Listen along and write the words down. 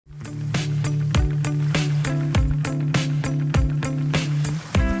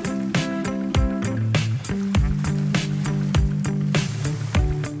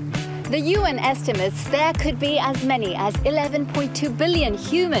UN estimates there could be as many as 11.2 billion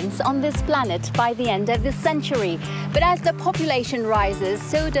humans on this planet by the end of this century. But as the population rises,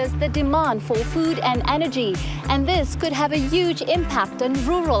 so does the demand for food and energy. And this could have a huge impact on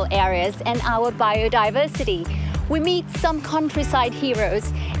rural areas and our biodiversity. We meet some countryside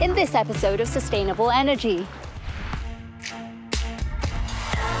heroes in this episode of Sustainable Energy.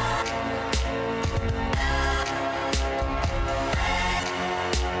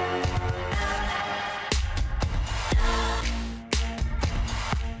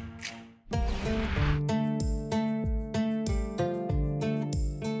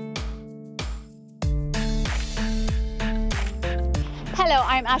 Hello,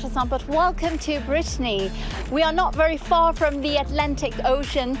 I'm Asha Sampath. Welcome to Brittany. We are not very far from the Atlantic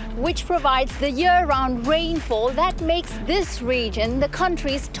Ocean, which provides the year-round rainfall that makes this region the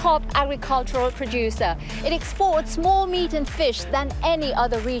country's top agricultural producer. It exports more meat and fish than any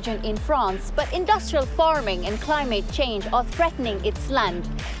other region in France, but industrial farming and climate change are threatening its land.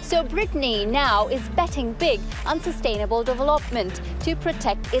 So Brittany now is betting big on sustainable development to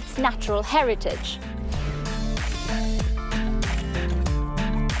protect its natural heritage.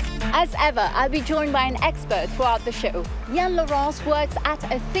 As ever, I'll be joined by an expert throughout the show. Yann Laurence works at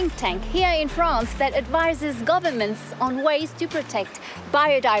a think tank here in France that advises governments on ways to protect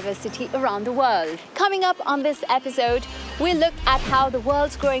biodiversity around the world. Coming up on this episode, we'll look at how the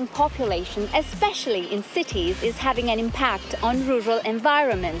world's growing population, especially in cities, is having an impact on rural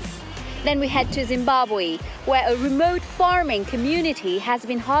environments. Then we head to Zimbabwe, where a remote farming community has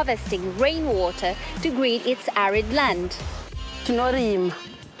been harvesting rainwater to green its arid land.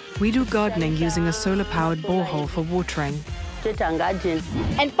 We do gardening using a solar-powered borehole for watering.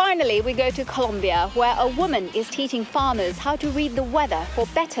 And finally, we go to Colombia, where a woman is teaching farmers how to read the weather for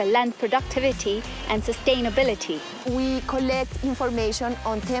better land productivity and sustainability. We collect information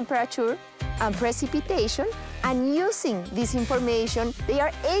on temperature and precipitation, and using this information, they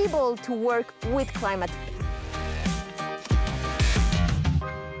are able to work with climate.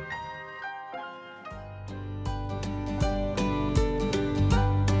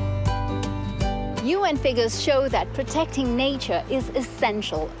 UN figures show that protecting nature is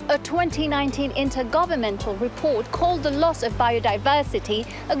essential. A 2019 intergovernmental report called the loss of biodiversity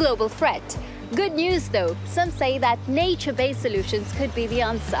a global threat. Good news though, some say that nature-based solutions could be the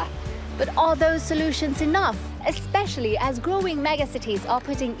answer. But are those solutions enough? Especially as growing megacities are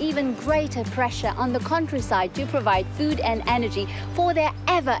putting even greater pressure on the countryside to provide food and energy for their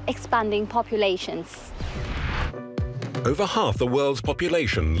ever-expanding populations. Over half the world's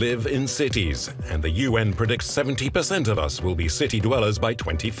population live in cities, and the UN predicts 70% of us will be city dwellers by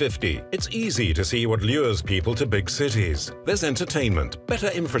 2050. It's easy to see what lures people to big cities. There's entertainment, better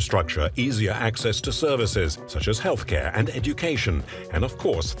infrastructure, easier access to services such as healthcare and education, and of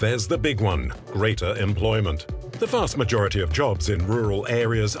course there's the big one, greater employment. The vast majority of jobs in rural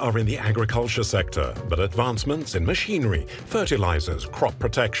areas are in the agriculture sector, but advancements in machinery, fertilizers, crop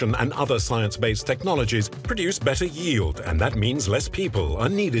protection and other science-based technologies produce better yield, and that means less people are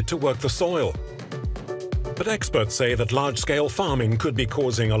needed to work the soil. But experts say that large-scale farming could be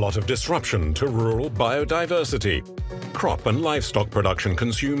causing a lot of disruption to rural biodiversity. Crop and livestock production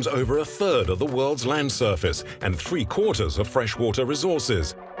consumes over a third of the world's land surface and 3/4 of freshwater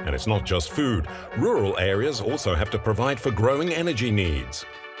resources. And it's not just food. Rural areas also have to provide for growing energy needs.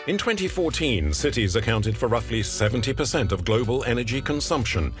 In 2014, cities accounted for roughly 70% of global energy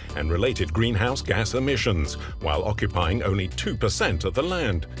consumption and related greenhouse gas emissions, while occupying only 2% of the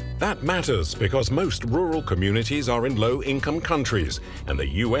land. That matters because most rural communities are in low-income countries, and the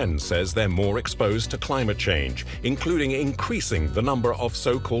UN says they're more exposed to climate change, including increasing the number of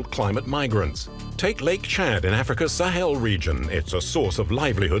so-called climate migrants. Take Lake Chad in Africa's Sahel region. It's a source of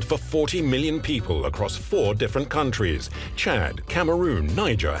livelihood for 40 million people across 4 different countries: Chad, Cameroon,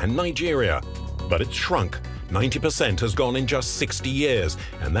 Niger, and Nigeria. But it's shrunk. 90% has gone in just 60 years,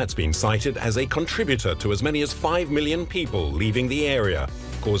 and that's been cited as a contributor to as many as 5 million people leaving the area,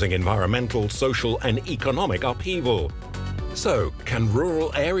 causing environmental, social, and economic upheaval. So, can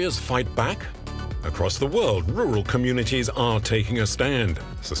rural areas fight back? Across the world, rural communities are taking a stand.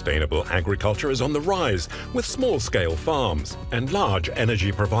 Sustainable agriculture is on the rise, with small-scale farms, and large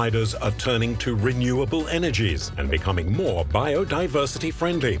energy providers are turning to renewable energies and becoming more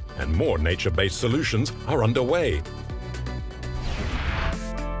biodiversity-friendly, and more nature-based solutions are underway.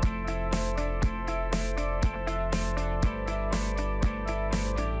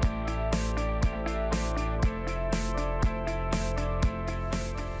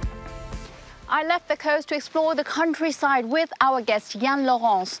 I left the coast to explore the countryside with our guest Yann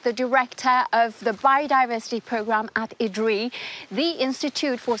Laurence, the director of the Biodiversity Programme at IDRI, the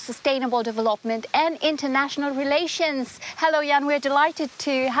Institute for Sustainable Development and International Relations. Hello Yann, we're delighted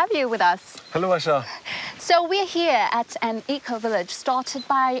to have you with us. Hello Asha. So we're here at an eco-village started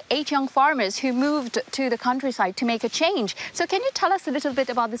by 8 young farmers who moved to the countryside to make a change. So can you tell us a little bit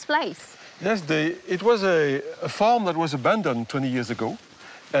about this place? Yes, it was a farm that was abandoned 20 years ago,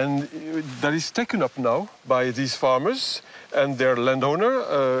 and that is taken up now by these farmers and their landowner,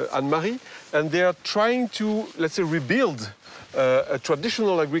 Anne-Marie, and they are trying to, let's say, rebuild a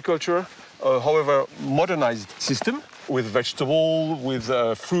traditional agriculture, however modernized system, with vegetable, with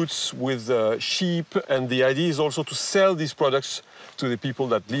fruits, with sheep, and the idea is also to sell these products to the people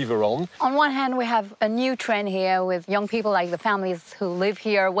that live around. On one hand, we have a new trend here with young people like the families who live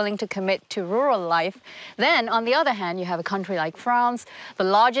here willing to commit to rural life. Then, on the other hand, you have a country like France, the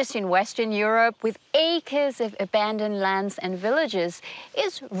largest in Western Europe, with acres of abandoned lands and villages.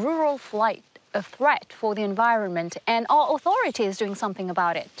 Is rural flight a threat for the environment, and are authorities doing something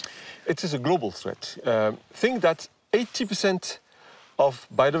about it? It is a global threat. Think that 80% of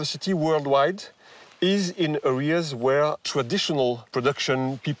biodiversity worldwide is in areas where traditional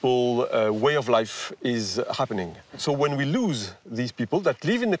production, people, way of life is happening. So when we lose these people that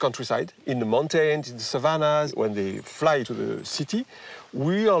live in the countryside, in the mountains, in the savannas, when they fly to the city,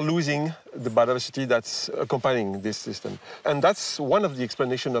 we are losing the biodiversity that's accompanying this system. And that's one of the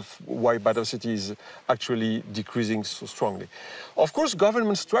explanations of why biodiversity is actually decreasing so strongly. Of course,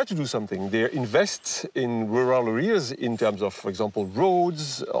 governments try to do something. They invest in rural areas in terms of, for example,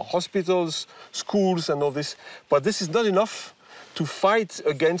 roads, hospitals, schools, and all this. But this is not enough to fight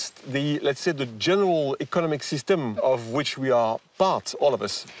against the, let's say, the general economic system of which we are part, all of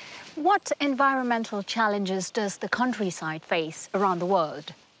us. What environmental challenges does the countryside face around the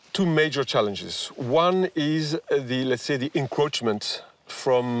world? Two major challenges. One is let's say, the encroachment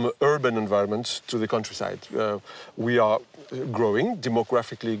from urban environments to the countryside. We are growing,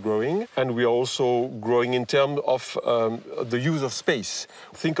 demographically growing, and we are also growing in terms of the use of space.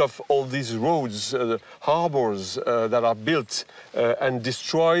 Think of all these roads, harbors that are built and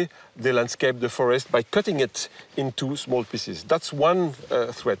destroy the landscape, the forest, by cutting it into small pieces. That's one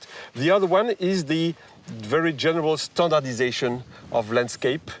threat. The other one is the very general standardization of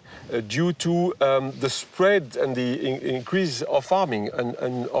landscape due to the spread and the increase of farming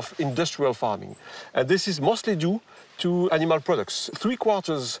and of industrial farming. And this is mostly due to animal products.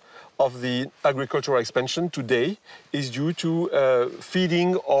 3/4 of the agricultural expansion today is due to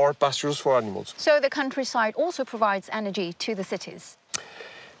feeding or pastures for animals. So the countryside also provides energy to the cities?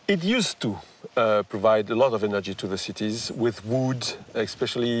 It used to provide a lot of energy to the cities with wood,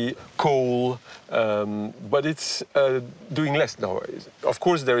 especially coal, but it's doing less now. Of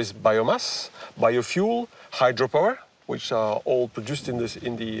course, there is biomass, biofuel, hydropower, which are all produced in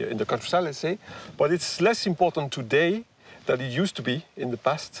the countryside, let's say, but it's less important today than it used to be in the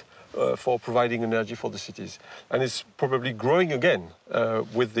past for providing energy for the cities. And it's probably growing again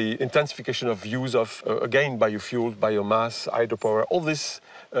with the intensification of use of, again, biofuel, biomass, hydropower, all this,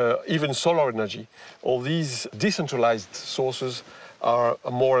 even solar energy. All these decentralized sources are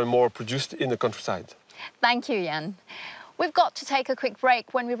more and more produced in the countryside. Thank you, Yann. We've got to take a quick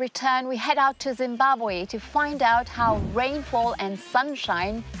break. When we return, we head out to Zimbabwe to find out how rainfall and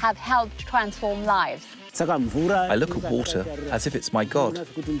sunshine have helped transform lives. I look at water as if it's my God,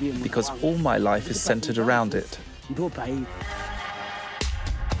 because all my life is centered around it.